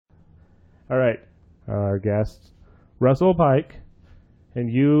All right. Our guest, Russell Pike, and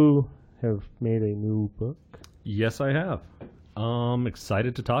you have made a new book. Yes, I have. I'm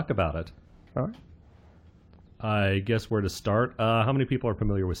excited to talk about it. All right. I guess where to start. How many people are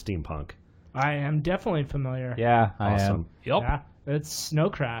familiar with steampunk? I am definitely familiar. Yeah, I Awesome. am. Yep. Yeah, it's Snow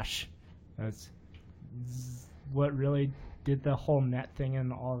Crash. That's what really did the whole net thing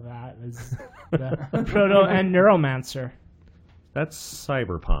and all of that. Is the Proto and Neuromancer. That's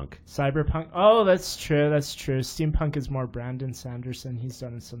cyberpunk. Cyberpunk. Oh, that's true. That's true. Steampunk is more Brandon Sanderson. He's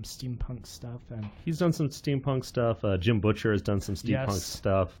done some steampunk stuff, and He's done some steampunk stuff. Jim Butcher has done some steampunk Yes.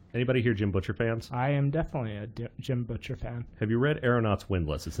 stuff. Anybody here Jim Butcher fans? I am definitely a Jim Butcher fan. Have you read Aeronauts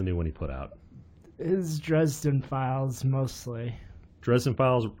Windless? It's the new one he put out. His Dresden Files mostly. Dresden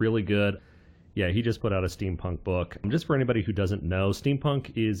Files, really good. Yeah, he just put out a steampunk book. Just for anybody who doesn't know,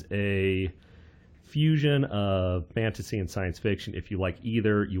 steampunk is a fusion of fantasy and science fiction. If you like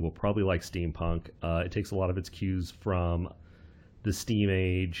either, you will probably like steampunk. It takes a lot of its cues from the steam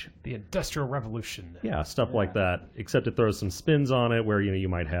age. The Industrial Revolution. Yeah, stuff like that. Except it throws some spins on it where you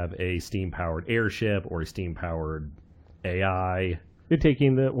might have a steam-powered airship or a steam-powered AI. You're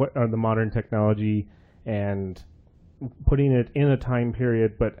taking the modern technology and putting it in a time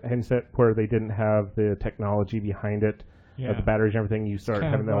period, but instead where they didn't have the technology behind it, Yeah. the batteries and everything, you start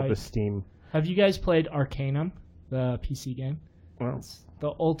kind having of all the like- steam. Have you guys played Arcanum, the PC game? Well, It's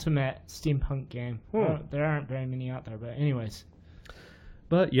the ultimate steampunk game. There aren't very many out there, but anyways.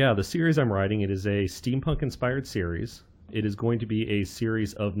 But yeah, the series I'm writing, it is a steampunk-inspired series. It is going to be a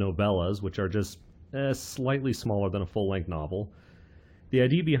series of novellas, which are just slightly smaller than a full-length novel. The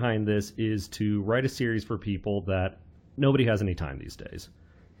idea behind this is to write a series for people that nobody has any time these days.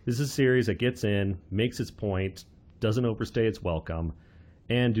 This is a series that gets in, makes its point, doesn't overstay its welcome,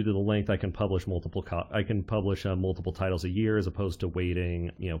 and due to the length, I can publish multiple titles a year as opposed to waiting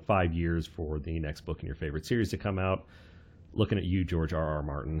 5 years for the next book in your favorite series to come out. Looking at you, George R.R.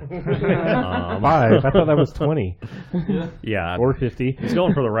 Martin. 5. I thought that was 20 Yeah, or 50. he's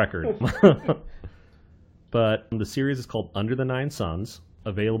going for the record. But the series is called Under the Nine Suns.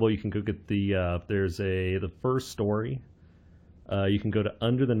 Available, you can go get the first story. You can go to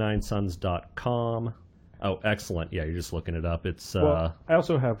undertheninesuns.com. Oh, excellent. Yeah, you're just looking it up. It's Well, I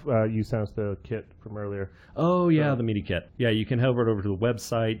also have you sent us the kit from earlier. Oh, yeah, the media kit. Yeah, you can head over to the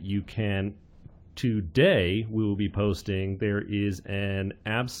website. You can... Today, we will be posting, there is an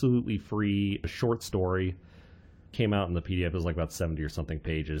absolutely free short story. Came out in the PDF. It was like about 70 or something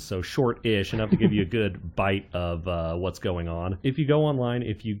pages. So short-ish, enough to give you a good bite of what's going on. If you go online,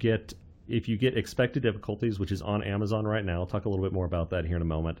 if you get Expected Difficulties, which is on Amazon right now, I'll talk a little bit more about that here in a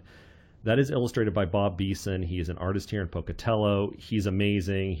moment. That is illustrated by Bob Beeson. He is an artist here in Pocatello. He's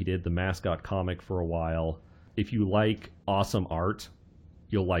amazing. He did the Mascot comic for a while. If you like awesome art,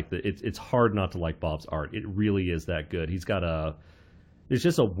 you'll like it's hard not to like Bob's art. It really is that good. He's got there's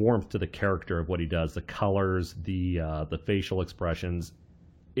just a warmth to the character of what he does. The colors, the facial expressions.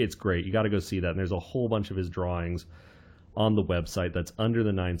 It's great. You got to go see that. And there's a whole bunch of his drawings on the website. That's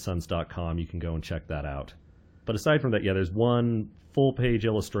undertheninesuns.com. You can go and check that out. But aside from that, yeah, there's one full-page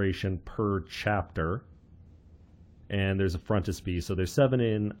illustration per chapter. And there's a frontispiece. So there's 7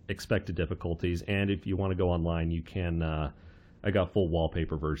 in Expected Difficulties. And if you want to go online, you can... I got full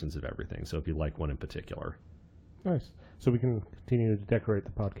wallpaper versions of everything, so if you like one in particular. Nice. So we can continue to decorate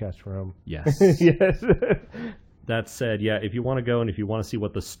the podcast room. Yes. Yes. That said, yeah, if you want to go and if you want to see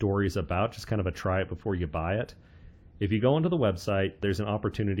what the story is about, just kind of a try it before you buy it. If you go onto the website, there's an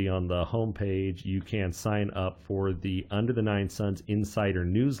opportunity on the homepage. You can sign up for the Under the Nine Suns Insider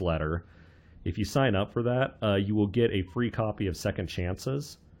newsletter. If you sign up for that, you will get a free copy of Second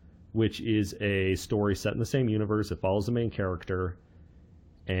Chances, which is a story set in the same universe. It follows the main character,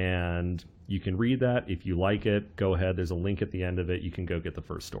 and you can read that. If you like it, go ahead. There's a link at the end of it. You can go get the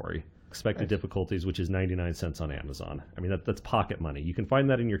first story. Expected Difficulties, which is 99 cents on Amazon. I mean, that's pocket money. You can find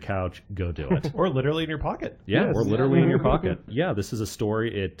that in your couch. Go do it. Or literally in your pocket. Yeah, Yes. or literally in your pocket. Yeah, this is a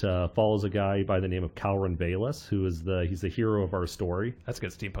story. It follows a guy by the name of Calvin Bayless, who is he's the hero of our story. That's a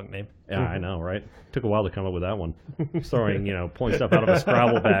good steampunk name. Yeah, I know, right? Took a while to come up with that one. Throwing, pulling stuff out of a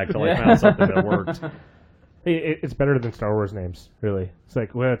Scrabble bag till I found something that worked. Hey, it's better than Star Wars names, really. It's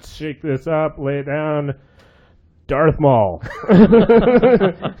like, let's shake this up, lay it down. Darth Maul.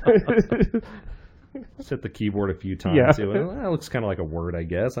 Just hit the keyboard a few times. Yeah. See what- That looks kind of like a word, I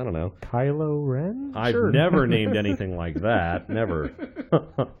guess. I don't know. Kylo Ren? I've Sure. never named anything like that. Never.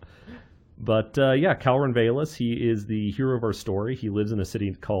 But yeah, Calvin Bayless, he is the hero of our story. He lives in a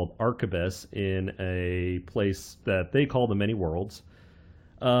city called Arquebus in a place that they call the Many Worlds.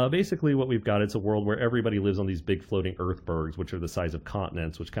 Basically, what we've got, it's a world where everybody lives on these big floating earthbergs, which are the size of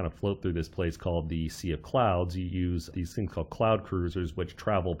continents, which kind of float through this place called the Sea of Clouds. You use these things called cloud cruisers, which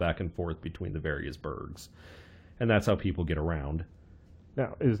travel back and forth between the various bergs. And that's how people get around.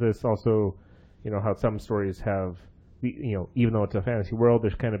 Now, is this also, how some stories have, even though it's a fantasy world,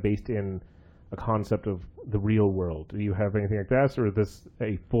 they're kind of based in a concept of the real world. Do you have anything like that, or is this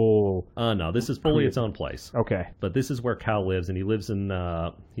a full? No, this is fully its own place. Okay, but this is where Cal lives, and he lives in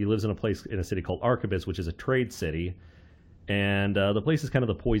a place in a city called Archibus, which is a trade city, and the place is kind of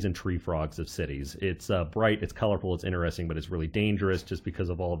the poison tree frogs of cities. It's bright, it's colorful, it's interesting, but it's really dangerous just because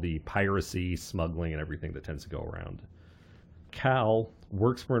of all the piracy, smuggling, and everything that tends to go around. Cal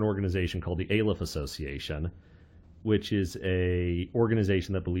works for an organization called the Aleph Association, which is a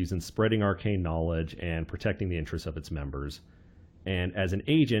organization that believes in spreading arcane knowledge and protecting the interests of its members. And as an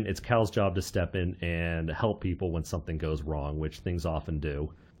agent, it's Cal's job to step in and help people when something goes wrong, which things often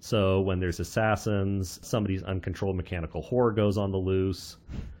do. So when there's assassins, somebody's uncontrolled mechanical horror goes on the loose,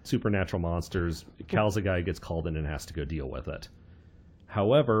 supernatural monsters, Cal's the guy who gets called in and has to go deal with it.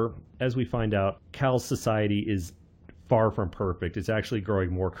 However, as we find out, Cal's society is far from perfect. It's actually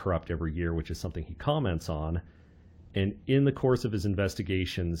growing more corrupt every year, which is something he comments on. And in the course of his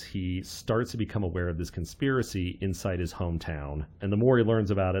investigations, he starts to become aware of this conspiracy inside his hometown. And the more he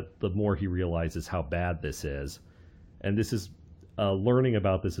learns about it, the more he realizes how bad this is. And this is learning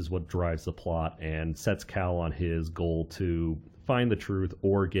about this is what drives the plot and sets Cal on his goal to find the truth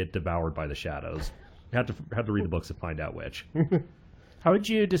or get devoured by the shadows. You have to read the books to find out which. How would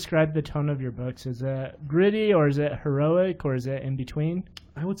you describe the tone of your books? Is it gritty, or is it heroic, or is it in between?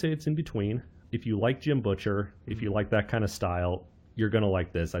 I would say it's in between. If you like Jim Butcher, if you like that kind of style, you're going to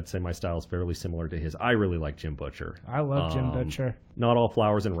like this. I'd say my style is fairly similar to his. I really like Jim Butcher. I love Jim Butcher. Not all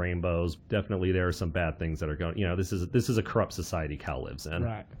flowers and rainbows. Definitely there are some bad things that are going, this is a corrupt society Cal lives in.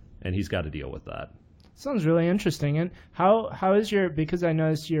 Right. And he's got to deal with that. Sounds really interesting. And how is because I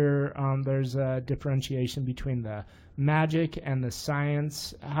noticed there's a differentiation between the magic and the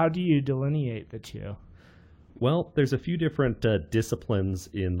science. How do you delineate the two? Well, there's a few different disciplines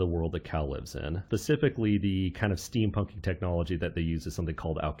in the world that Cal lives in. Specifically, the kind of steampunking technology that they use is something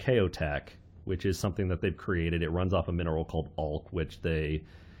called alkaotech, which is something that they've created. It runs off a mineral called alk, which they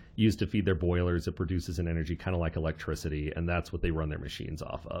use to feed their boilers. It produces an energy kind of like electricity, and that's what they run their machines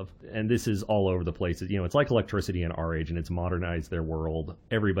off of. And this is all over the place. It's like electricity in our age, and it's modernized their world.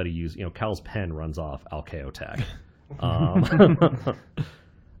 Everybody Cal's pen runs off alkaotech.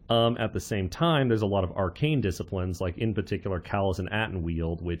 At the same time, there's a lot of arcane disciplines, like in particular, Cal is an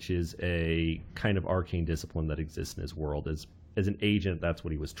Attenwield, which is a kind of arcane discipline that exists in his world. As an agent, that's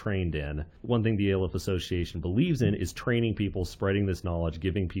what he was trained in. One thing the Aleph Association believes in is training people, spreading this knowledge,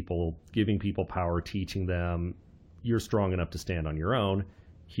 giving people power, teaching them, you're strong enough to stand on your own.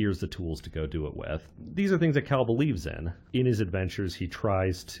 Here's the tools to go do it with. These are things that Cal believes in. In his adventures, he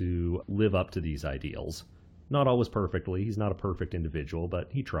tries to live up to these ideals. Not always perfectly. He's not a perfect individual, but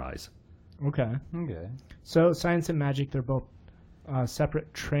he tries. Okay. So science and magic, they're both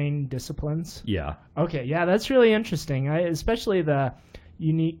separate trained disciplines? Yeah. Okay, yeah, that's really interesting. Especially the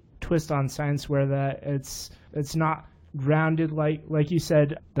unique twist on science where it's not grounded like you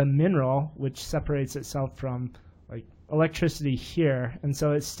said, the mineral, which separates itself from like electricity here, and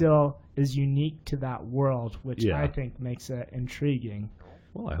so it still is unique to that world, which I think makes it intriguing.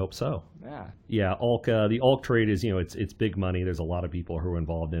 Well, I hope so. Yeah. The Alk trade is, it's big money. There's a lot of people who are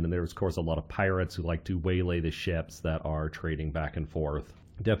involved in it. And there's, of course, a lot of pirates who like to waylay the ships that are trading back and forth.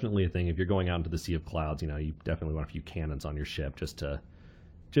 Definitely a thing. If you're going out into the Sea of Clouds, you definitely want a few cannons on your ship just to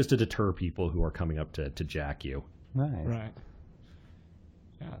deter people who are coming up to jack you. Nice. Right.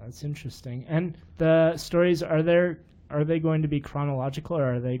 Yeah, that's interesting. And the stories, are they going to be chronological,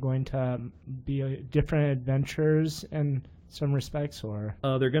 or are they going to be different adventures and some respects, or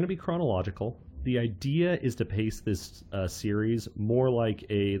they're going to be chronological. The idea is to pace this series more like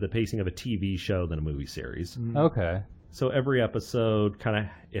the pacing of a TV show than a movie series. Okay. So every episode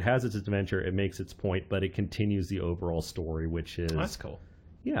it has its adventure, it makes its point, but it continues the overall story, which is That's cool.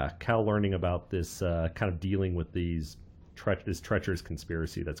 Yeah, Cal learning about this kind of dealing with this treacherous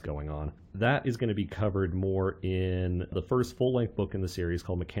conspiracy that's going on. That is going to be covered more in the first full-length book in the series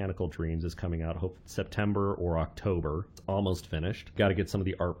called Mechanical Dreams is coming out September or October. It's almost finished. Got to get some of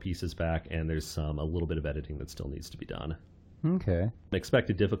the art pieces back, and there's a little bit of editing that still needs to be done. Okay.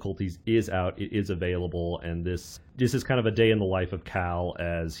 Expected Difficulties is out. It is available, and this is kind of a day in the life of Cal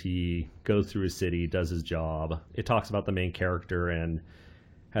as he goes through his city, does his job. It talks about the main character and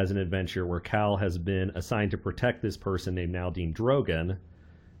has an adventure where Cal has been assigned to protect this person named Naldine Drogan,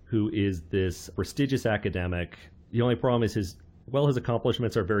 who is this prestigious academic. The only problem is while his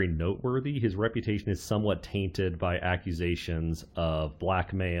accomplishments are very noteworthy, his reputation is somewhat tainted by accusations of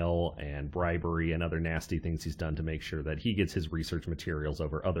blackmail and bribery and other nasty things he's done to make sure that he gets his research materials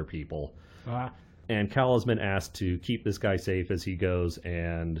over other people. And Cal has been asked to keep this guy safe as he goes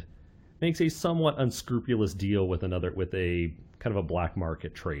and makes a somewhat unscrupulous deal with a kind of a black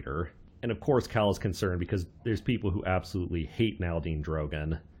market trader. And of course, Cal is concerned because there's people who absolutely hate Naldine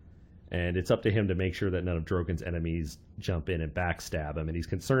Drogon. And it's up to him to make sure that none of Drogon's enemies jump in and backstab him. And he's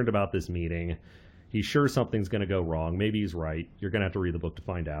concerned about this meeting. He's sure something's going to go wrong. Maybe he's right. You're going to have to read the book to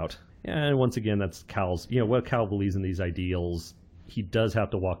find out. And once again, that's Cal's, what Cal believes in these ideals. He does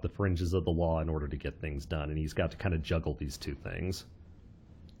have to walk the fringes of the law in order to get things done. And he's got to kind of juggle these two things.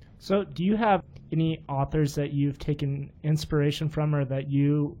 So do you have any authors that you've taken inspiration from or that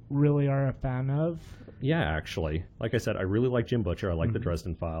you really are a fan of? Yeah, actually. Like I said, I really like Jim Butcher. I like the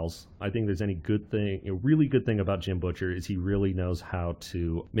Dresden Files. I think there's any good thing, a really good thing about Jim Butcher is he really knows how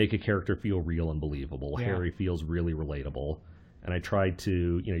to make a character feel real and believable. Yeah. Harry feels really relatable. And I tried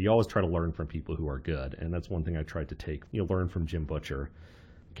to, you always try to learn from people who are good. And that's one thing I tried to take, learn from Jim Butcher.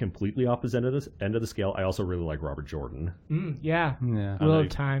 Completely opposite end of the scale, I also really like Robert Jordan. Yeah. Wheel of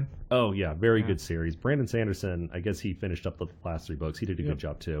Time. Oh, yeah. Very good series. Brandon Sanderson, I guess he finished up the last 3 books. He did a good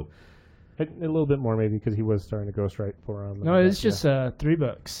job, too. A little bit more, maybe, because he was starting to ghostwrite for him. No, it's just 3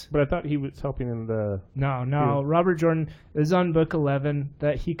 books. But I thought he was helping in the... No. Robert Jordan is on book 11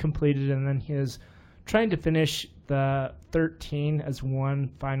 that he completed, and then he is trying to finish the 13 as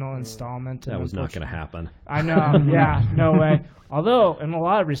one final installment. That was not going to happen. I know. Yeah, no way. Although, in a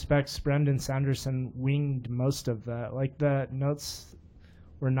lot of respects, Brandon Sanderson winged most of the notes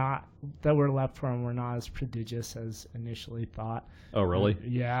that were left for him were not as prodigious as initially thought. Oh, really?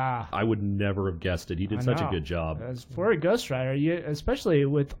 Yeah. I would never have guessed it. He did such a good job. As for a ghostwriter, especially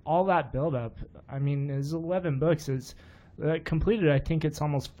with all that buildup, I mean, his 11 books is completed. I think it's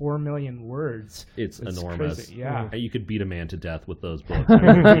almost 4 million words. It's enormous. Crazy. Yeah. You could beat a man to death with those books.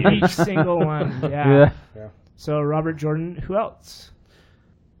 Each single one. Yeah. So Robert Jordan, who else?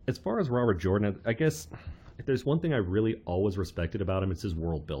 As far as Robert Jordan, I guess if there's one thing I really always respected about him, it's his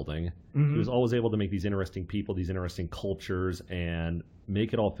world building. He was always able to make these interesting people, these interesting cultures, and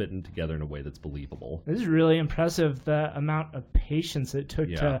make it all fit in together in a way that's believable. This is really impressive, the amount of patience it took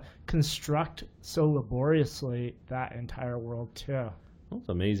to construct so laboriously that entire world, too. Well, it's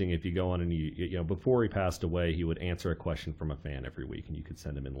amazing if you go on and before he passed away, he would answer a question from a fan every week, and you could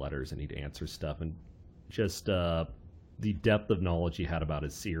send him in letters, and he'd answer stuff, and just the depth of knowledge he had about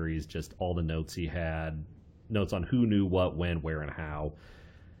his series, just all the notes he had, notes on who knew what, when, where, and how.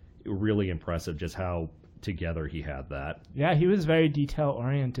 Really impressive just how together he had that. Yeah, he was very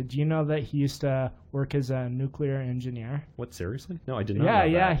detail-oriented. Do you know that he used to work as a nuclear engineer? What, seriously? No, I did not know that.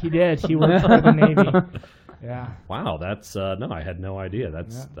 Yeah, he did. He worked for the Navy. Yeah. Wow, that's, no, I had no idea.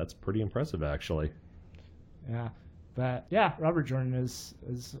 That's pretty impressive, actually. Yeah. But yeah, Robert Jordan is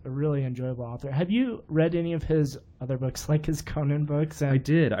a really enjoyable author. Have you read any of his other books, like his Conan books? I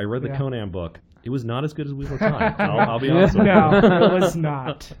did. I read the Conan book. It was not as good as Wheel of Time. I'll be honest with you. No, it was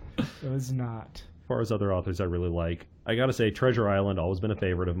not. It was not. As far as other authors I really like, I got to say Treasure Island, always been a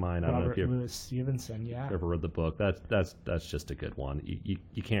favorite of mine. I don't know if you've Louis Stevenson, ever read the book. That's just a good one.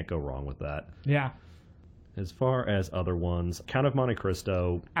 You can't go wrong with that. Yeah. As far as other ones, Count of Monte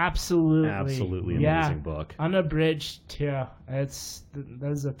Cristo. Absolutely amazing book. Unabridged, too. That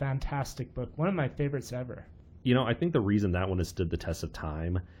is a fantastic book. One of my favorites ever. I think the reason that one has stood the test of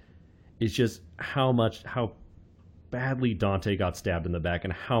time is just how badly Dante got stabbed in the back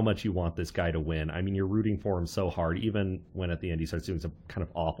and how much you want this guy to win. I mean, you're rooting for him so hard, even when at the end he starts doing some kind of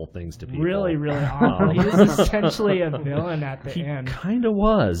awful things to people. Really, really awful. He was essentially a villain at the end. He kind of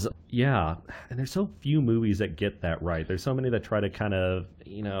was. Yeah. And there's so few movies that get that right. There's so many that try to kind of,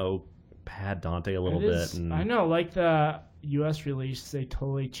 pad Dante a little bit. And I know, like the U.S. release, they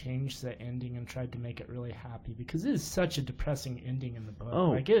totally changed the ending and tried to make it really happy because it is such a depressing ending in the book.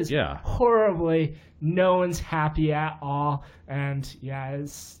 Oh, it is horribly, no one's happy at all, and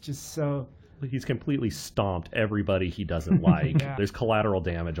it's just so... He's completely stomped everybody he doesn't like. There's collateral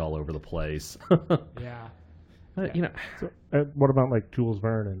damage all over the place. What about like Jules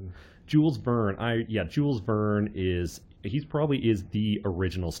Verne? Jules Verne, Jules Verne he probably is the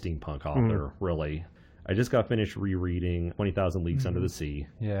original steampunk author, really. I just got finished rereading 20,000 Leagues Under the Sea.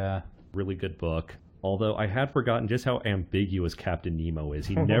 Yeah. Really good book. Although I had forgotten just how ambiguous Captain Nemo is.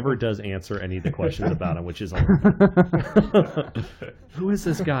 He never does answer any of the questions about him, which is like, who is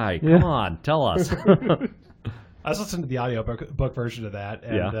this guy? Come on, tell us. I was listening to the audio book version of that,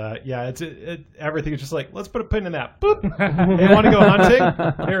 and everything is just like, let's put a pin in that. Boop. Hey, want to go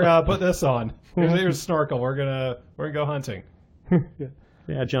hunting? Here, put this on. Here's a snorkel. We're gonna go hunting.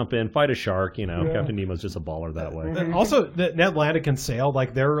 Yeah, jump in, fight a shark. Captain Nemo's just a baller that way. And also, Ned Land and Conseil,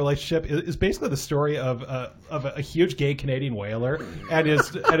 like their relationship is basically the story of a huge gay Canadian whaler and his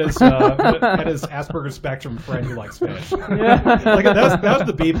Asperger's spectrum friend who likes fish. Yeah. Like that was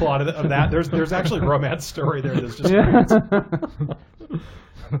the B plot of that. There's actually a romance story there that's just great.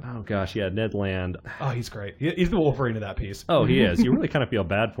 Oh gosh, yeah, Ned Land. Oh, he's great. He's the Wolverine of that piece. Oh, he is. You really kind of feel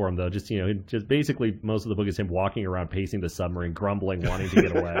bad for him, though. Just basically most of the book is him walking around, pacing the submarine, grumbling, wanting to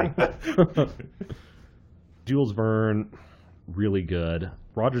get away. Jules Verne, really good.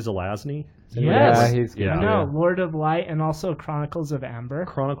 Roger Zelazny. Yes. he's good. Yeah. No, Lord of Light and also Chronicles of Amber.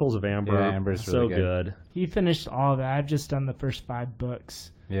 Chronicles of Amber. Yeah, Amber's so really good. He finished all of it. I've just done the first 5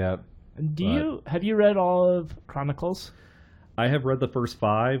 books. Yep. Have you read all of Chronicles? I have read the first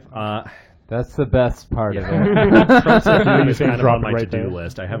 5. That's the best part of it. Chronicles is kind of on my right to-do there.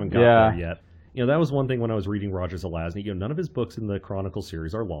 list. I haven't got there yet. That was one thing when I was reading Roger Zelazny. None of his books in the Chronicle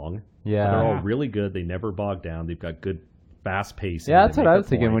series are long. Yeah. They're all really good. They never bog down. They've got good fast pacing. Yeah, that's They what I make was their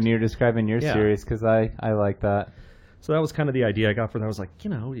thinking point. when you were describing your series, because I like that. So that was kind of the idea I got for that. I was like,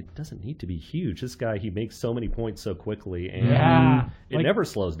 it doesn't need to be huge. This guy, he makes so many points so quickly, and Yeah. it never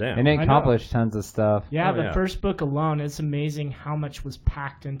slows down. And it I know. accomplished tons of stuff. Yeah, Oh, the yeah. first book alone, it's amazing how much was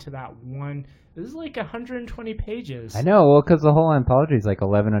packed into that one. This is like 120 pages. I know, well, because the whole anthology is like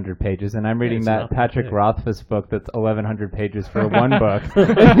 1,100 pages, and I'm reading it's that not Patrick big. Rothfuss book that's 1,100 pages for one book.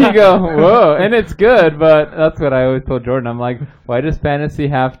 And you go, whoa, and it's good, but that's what I always told Jordan. I'm like, why does fantasy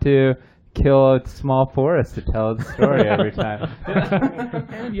have to kill a small forest to tell its story every time?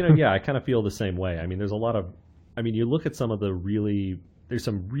 And, I kind of feel the same way. I mean, there's a lot of, you look at some of the there's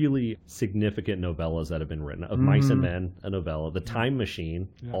some really significant novellas that have been written. Of Mice and Men, a novella. The Time Machine,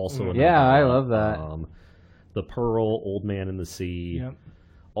 also a novella. Yeah, I love that. The Pearl, Old Man in the Sea. Yep.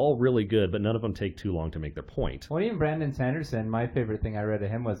 All really good, but none of them take too long to make their point. Well, even Brandon Sanderson, my favorite thing I read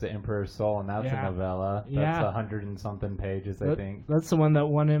of him was The Emperor's Soul, and that's Yeah. a novella. That's Yeah. 100 and something pages, I think. That's the one that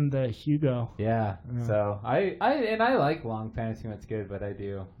won him the Hugo. Yeah. So I like long fantasy when it's good, but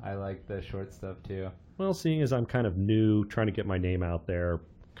I like the short stuff too. Well, seeing as I'm kind of new, trying to get my name out there,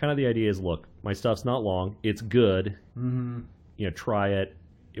 kind of the idea is, look, my stuff's not long. It's good. Mm-hmm. Try it.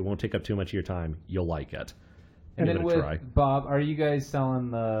 It won't take up too much of your time. You'll like it. And Give then it a with try. Bob, are you guys selling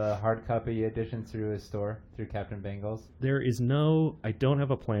the hard copy editions through his store, through Captain Bangles? I don't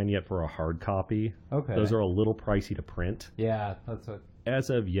have a plan yet for a hard copy. Okay. Those are a little pricey to print. Yeah, that's what. As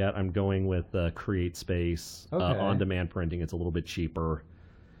of yet, I'm going with Create Space. Okay. On-demand printing, it's a little bit cheaper.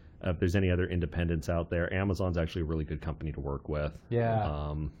 If there's any other independents out there, Amazon's actually a really good company to work with.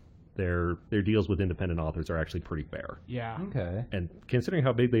 Yeah. Their deals with independent authors are actually pretty fair. Yeah. Okay. And considering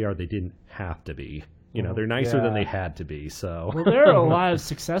how big they are, they didn't have to be. They're nicer than they had to be. So. Well, there are a lot of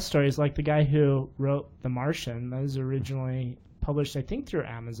success stories, like the guy who wrote The Martian. That was originally published, I think, through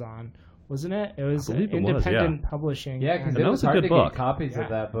Amazon, wasn't it? It was believe it was, independent publishing. Yeah, because And it that was was a hard good to book. get copies Yeah. of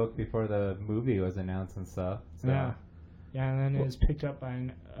that book before the movie was announced and stuff. So. Yeah. Yeah, and then it was picked up by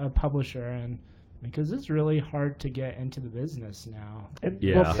a publisher, and because it's really hard to get into the business now. And,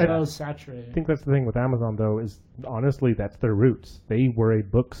 Yeah. It's so saturated. I think that's the thing with Amazon, though, is honestly that's their roots. They were a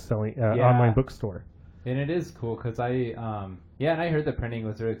book selling online bookstore. And it is cool because and I heard the printing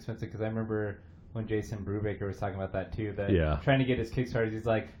was really expensive because I remember when Jason Brubaker was talking about that too, that trying to get his Kickstarters, he's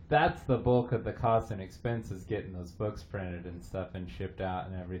like, that's the bulk of the cost and expense is getting those books printed and stuff and shipped out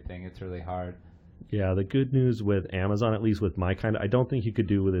and everything. It's really hard. Yeah, the good news with Amazon, at least with my kind, I don't think you could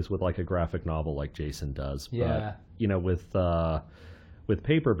do this with like a graphic novel like Jason does. Yeah. But, with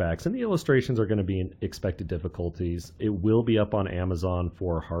paperbacks, and the illustrations are going to be in expected difficulties. It will be up on Amazon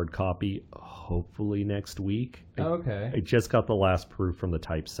for hard copy, hopefully next week. Okay. I just got the last proof from the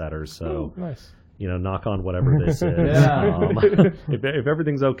typesetter, so Nice. knock on whatever this is. Yeah. If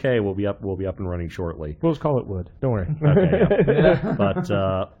everything's okay, we'll be up and running shortly. We'll just call it wood. Don't worry. Okay, Yeah. But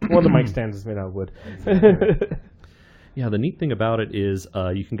One of the mic stands is made out of wood. yeah, the neat thing about it is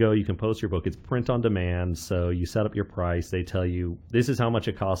you can post your book. It's print on demand, so you set up your price. They tell you this is how much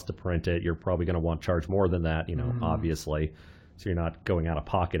it costs to print it. You're probably going to want to charge more than that, obviously. So you're not going out of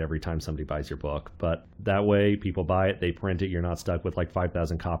pocket every time somebody buys your book. But that way, people buy it, they print it. You're not stuck with like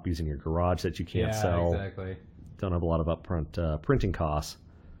 5,000 copies in your garage that you can't sell. Exactly. Don't have a lot of upfront printing costs.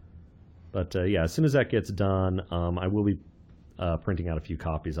 But as soon as that gets done, I will be printing out a few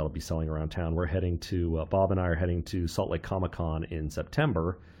copies I'll be selling around town. We're heading to, Bob and I are heading to Salt Lake Comic-Con in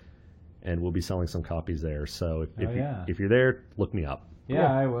September, and we'll be selling some copies there. So if you're there, look me up. Yeah,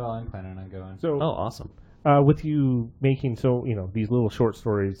 Cool. I will. I'm planning on going. So, Oh, awesome. with you making these little short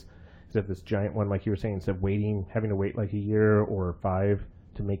stories, instead of this giant one, like you were saying, instead of having to wait like a year or 5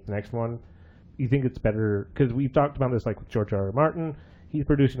 to make the next one, you think it's better because we've talked about this like with George R. R. Martin. He's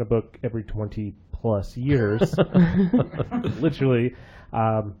producing a book every 20 plus years, literally.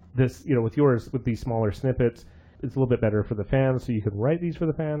 This, with yours, with these smaller snippets, it's a little bit better for the fans. So you can write these for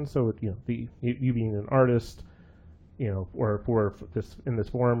the fans. So you being an artist, or for this in this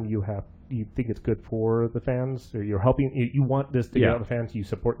form, you think it's good for the fans, or you're helping. You want this to get out to the fans. You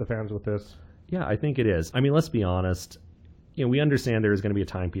support the fans with this. Yeah, I think it is. I mean, let's be honest. We understand there is going to be a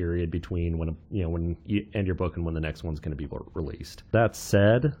time period between when you end your book and when the next one's going to be released. That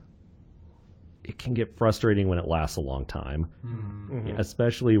said, it can get frustrating when it lasts a long time,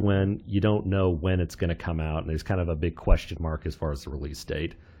 especially when you don't know when it's going to come out and there's kind of a big question mark as far as the release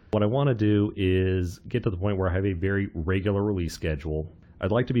date. What I want to do is get to the point where I have a very regular release schedule.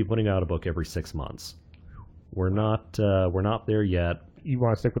 I'd like to be putting out a book every 6 months. We're not there yet. You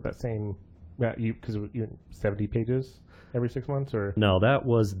want to stick with that same, because you 70 pages every 6 months, or no?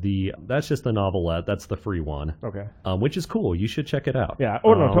 That's just the novelette. That's the free one. Okay. Which is cool. You should check it out. Yeah.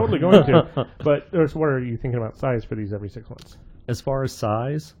 Oh no, totally going to. But what are you thinking about size for these every 6 months? As far as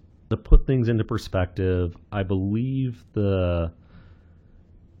size, to put things into perspective, I believe the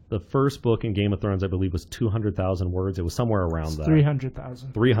first book in Game of Thrones, I believe, was 200,000 words. It was somewhere around that.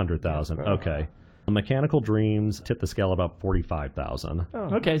 300,000. 300,000. Okay. Mechanical Dreams tipped the scale about 45,000. Oh,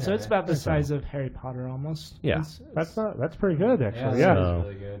 okay, so it's about the size of Harry Potter almost. Yeah. That's pretty good, actually. Yeah. So,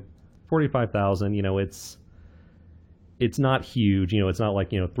 Really good. 45,000, it's not huge, it's not like,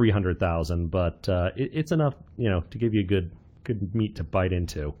 300,000, but it's enough, to give you a good meat to bite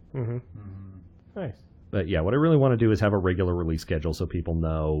into. Mm-hmm. Nice. But yeah, what I really want to do is have a regular release schedule so people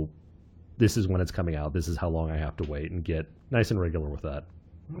know this is when it's coming out, this is how long I have to wait, and get nice and regular with that.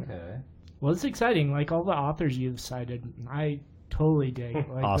 Okay. Well, it's exciting. Like all the authors you've cited, I totally dig.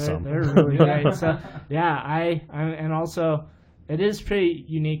 Like, awesome. They're really great. So yeah, and also it is pretty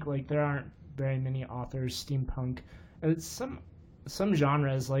unique. Like there aren't very many authors. Steampunk. It's some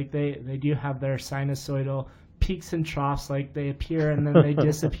genres like they do have their sinusoidal peaks and troughs. Like they appear and then they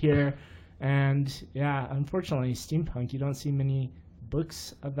disappear. And yeah, unfortunately, steampunk, you don't see many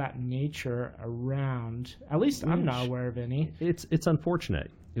books of that nature around. At least I'm not aware of any. It's unfortunate.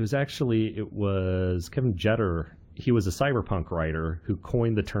 It was Kevin Jeter. He was a cyberpunk writer who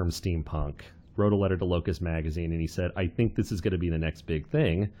coined the term steampunk, wrote a letter to Locus magazine, and he said, I think this is going to be the next big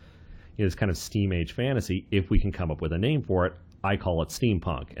thing. It's kind of steam age fantasy. If we can come up with a name for it, I call it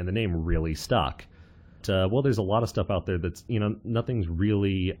steampunk. And the name really stuck. Well, there's a lot of stuff out there that's, nothing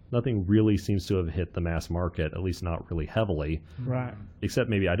really seems to have hit the mass market, at least not really heavily. Right. Except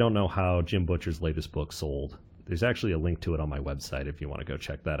maybe, I don't know how Jim Butcher's latest book sold. There's actually a link to it on my website if you want to go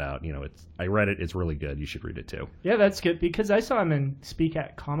check that out. I read it. It's really good. You should read it too. Yeah, that's good because I saw him speak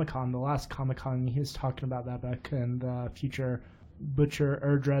at Comic-Con, the last Comic-Con. He was talking about that book and the future Butcher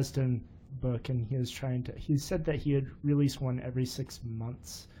or Dresden book, and he said that he would release one every 6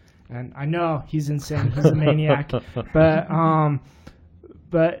 months. And I know he's insane. He's a maniac.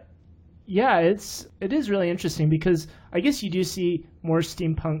 But yeah, it is really interesting because I guess you do see more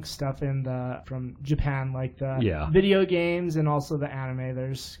steampunk stuff from Japan, like the video games and also the anime.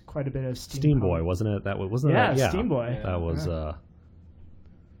 There's quite a bit of steampunk. Steam Boy, wasn't it? Steam Boy. That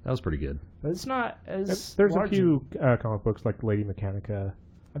was pretty good. But it's not as There's a few comic books like Lady Mechanica.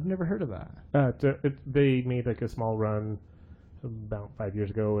 I've never heard of that. They made like a small run about 5 years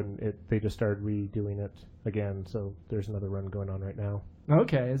ago, and they just started redoing it again. So there's another run going on right now.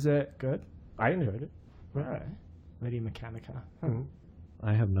 Okay, is it good? I enjoyed it. All right, Lady Mechanica. Huh. Mm-hmm.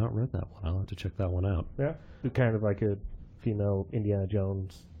 I have not read that one. I'll have to check that one out. Yeah, it's kind of like a female Indiana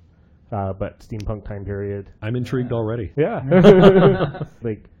Jones, but steampunk time period. I'm intrigued already. Yeah,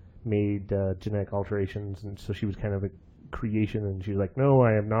 like made genetic alterations, and so she was kind of a creation, and she was like, "No,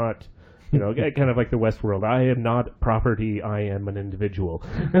 I am not." Kind of like the Westworld. I am not property. I am an individual.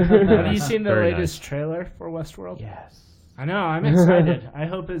 Have you seen the latest trailer for Westworld? Yes. I know. I'm excited. I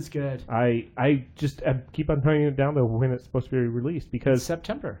hope it's good. I just keep on turning it down to when it's supposed to be released because it's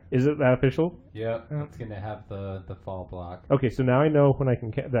September. Is it that official? Yep. It's gonna have the fall block. Okay, so now I know when I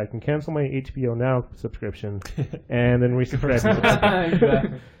can cancel my HBO Now subscription and then resubscribe.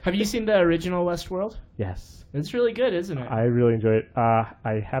 Exactly. Have you seen the original Westworld? Yes. It's really good, isn't it? I really enjoy it.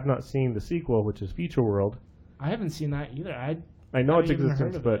 I have not seen the sequel, which is Future World. I haven't seen that either. I know its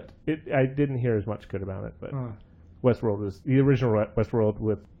existence, but I didn't hear as much good about it. But Westworld is the original Westworld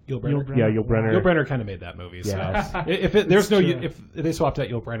with Yul Brynner. Yeah, Yul Brynner. Yul Brynner kind of made that movie. So yes. if they swapped out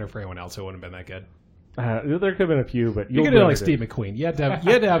Yul Brynner for anyone else, it wouldn't have been that good. There could have been a few, but you could do like Steve McQueen. You had to have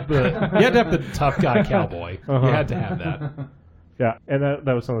the tough guy cowboy. You had to have that. Yeah, and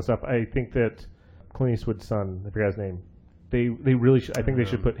that was some of the stuff. I think that Clint Eastwood's son, I forgot his name, They really I think they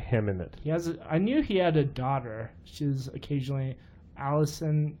should put him in it. I knew he had a daughter. She's occasionally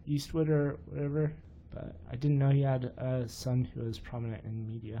Allison Eastwood or whatever, but I didn't know he had a son who was prominent in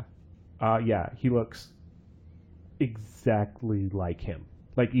media. Yeah, he looks exactly like him.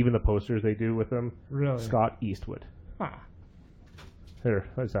 Like even the posters they do with him. Really? Scott Eastwood. Huh. Here,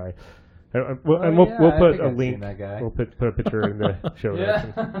 sorry. We'll put a link. We'll put a picture in the show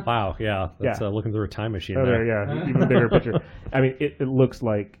notes. Wow, yeah. That's looking through a time machine. There, yeah. Even bigger picture. I mean, it looks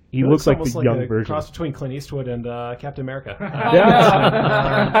like he looks like the young version. Cross between Clint Eastwood and Captain America.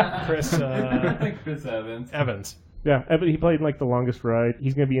 Chris Evans. Yeah, he played in like The Longest Ride.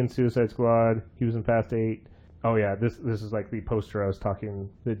 He's going to be in Suicide Squad. He was in Fast 8. Oh yeah, this is like the poster I was talking.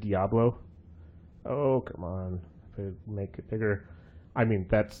 The Diablo. Oh come on, if I make it bigger. I mean,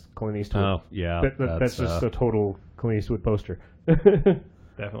 that's Clint Eastwood. Oh, yeah. That's just a total Clint Eastwood poster.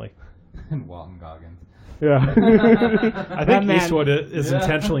 Definitely. And Walton Goggins. Yeah. I think Eastwood is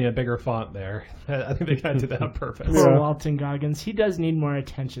intentionally a bigger font there. I think they kind of did that on purpose. Poor Walton Goggins. He does need more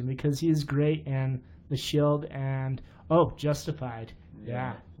attention because he is great in The Shield and, Justified.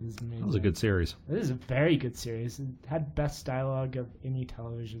 Yeah. That was a good series. It is a very good series. It had best dialogue of any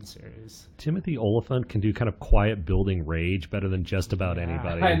television series. Timothy Olyphant can do kind of quiet building rage better than just about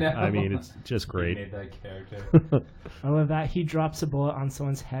anybody. I know. I mean, it's just great. He made that character. I love that. He drops a bullet on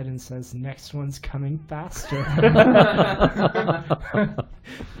someone's head and says, "Next one's coming faster."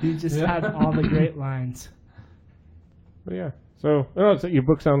 He just had all the great lines. But yeah. So your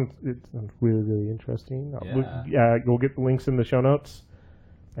book sounds really, really interesting. We'll get the links in the show notes.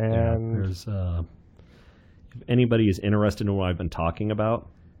 And there's if anybody is interested in what I've been talking about,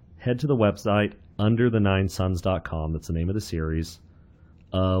 head to the website underthe9suns.com. That's the name of the series.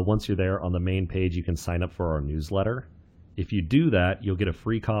 Once you're there, on the main page, you can sign up for our newsletter. If you do that, you'll get a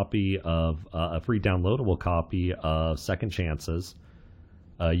free copy of a free downloadable copy of Second Chances.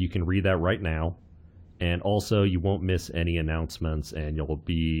 You can read that right now. And also, you won't miss any announcements, and you'll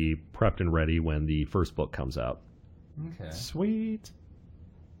be prepped and ready when the first book comes out. Okay. Sweet.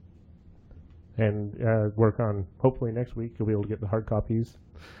 And work on, hopefully next week, you'll be able to get the hard copies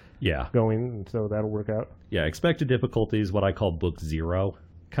going, and so that'll work out. Yeah, Expected Difficulties, what I call Book 0.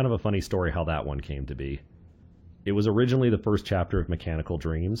 Kind of a funny story how that one came to be. It was originally the first chapter of Mechanical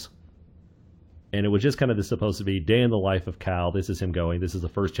Dreams. And it was just kind of supposed to be day in the life of Cal. This is him going. This is the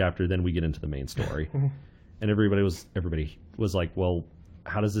first chapter. Then we get into the main story. And everybody was like, well,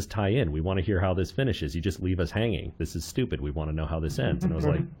 how does this tie in? We want to hear how this finishes. You just leave us hanging. This is stupid. We want to know how this ends. And I was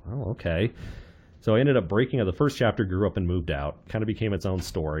like, oh, okay. So I ended up breaking up. The first chapter grew up and moved out. Kind of became its own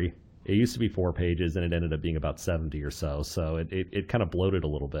story. It used to be 4 pages, and it ended up being about 70 or so. So it kind of bloated a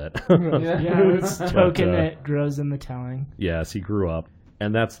little bit. It's token that grows in the telling. Yes, he grew up.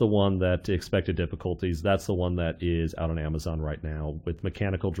 And that's the one that Expected Difficulties. That's the one that is out on Amazon right now. With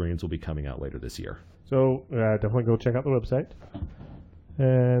Mechanical Dreams will be coming out later this year. So definitely go check out the website.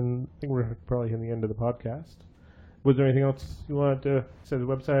 And I think we're probably hitting the end of the podcast. Was there anything else you wanted to say to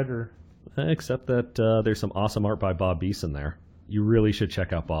the website? Or except that there's some awesome art by Bob Beeson there. You really should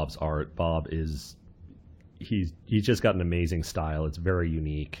check out Bob's art. Bob is... He's just got an amazing style. It's very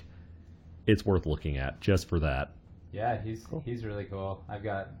unique. It's worth looking at just for that. Yeah, he's really cool. I've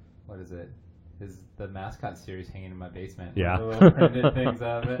got, what is it? The mascot series hanging in my basement. Yeah. The little printed things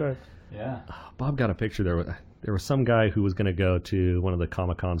of it. Yeah. Bob got a picture there. There was some guy who was going to go to one of the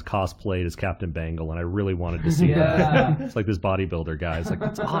Comic-Cons cosplayed as Captain Bangle, and I really wanted to see that. It's like this bodybuilder guy. It's like,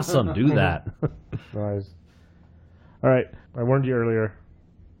 that's awesome. Do that. Nice. All right. I warned you earlier.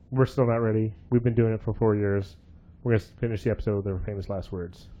 We're still not ready. We've been doing it for 4 years. We're going to finish the episode with our famous last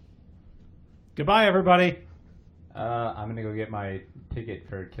words. Goodbye, everybody. I'm going to go get my ticket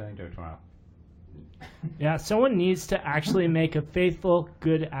for Killing Joke tomorrow. Yeah, someone needs to actually make a faithful,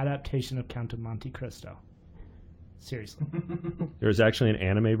 good adaptation of Count of Monte Cristo. Seriously. There's actually an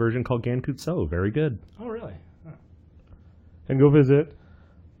anime version called Gankutsu. Very good. Oh, really? And go visit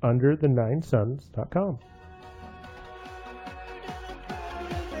underthe9suns.com.